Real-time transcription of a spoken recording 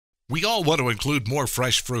We all want to include more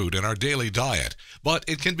fresh fruit in our daily diet, but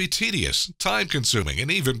it can be tedious, time-consuming, and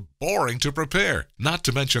even boring to prepare. Not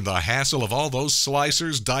to mention the hassle of all those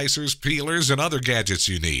slicers, dicers, peelers, and other gadgets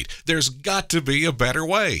you need. There's got to be a better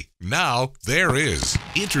way. Now, there is.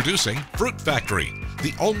 Introducing Fruit Factory,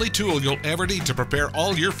 the only tool you'll ever need to prepare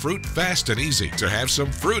all your fruit fast and easy to have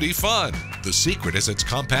some fruity fun. The secret is its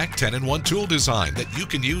compact 10-in-1 tool design that you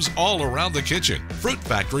can use all around the kitchen. Fruit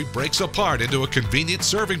Factory breaks apart into a convenient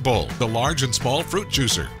serving bowl, the large and small fruit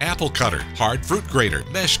juicer, apple cutter, hard fruit grater,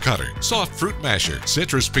 mesh cutter, soft fruit masher,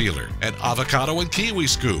 citrus peeler, an avocado and kiwi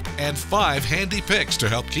scoop, and 5 handy picks to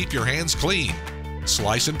help keep your hands clean.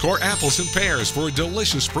 Slice and core apples and pears for a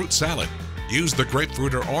delicious fruit salad. Use the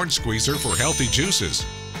grapefruit or orange squeezer for healthy juices.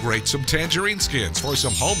 Grate some tangerine skins for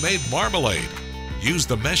some homemade marmalade. Use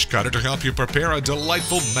the mesh cutter to help you prepare a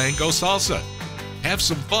delightful mango salsa. Have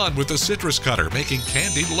some fun with the citrus cutter making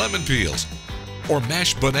candied lemon peels. Or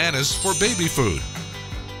mash bananas for baby food.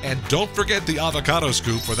 And don't forget the avocado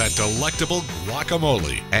scoop for that delectable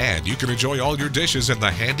guacamole. And you can enjoy all your dishes in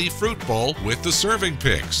the handy fruit bowl with the serving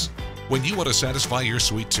picks. When you want to satisfy your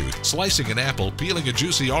sweet tooth, slicing an apple, peeling a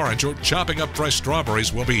juicy orange, or chopping up fresh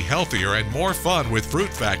strawberries will be healthier and more fun with Fruit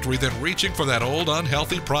Factory than reaching for that old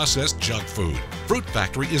unhealthy processed junk food. Fruit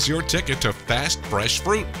Factory is your ticket to fast, fresh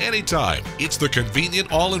fruit anytime. It's the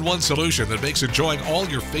convenient all-in-one solution that makes enjoying all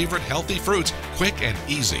your favorite healthy fruits quick and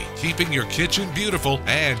easy, keeping your kitchen beautiful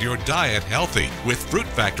and your diet healthy. With Fruit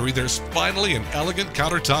Factory, there's finally an elegant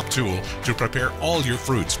countertop tool to prepare all your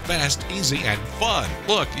fruits fast, easy, and fun.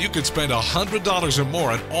 Look, you could spend $100 or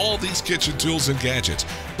more on all these kitchen tools and gadgets,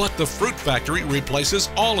 but the Fruit Factory replaces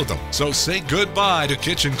all of them. So say goodbye to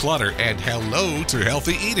kitchen clutter and hello to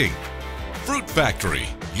healthy eating. Fruit Factory,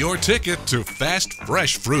 your ticket to fast,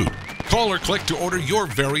 fresh fruit. Call or click to order your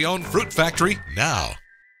very own Fruit Factory now.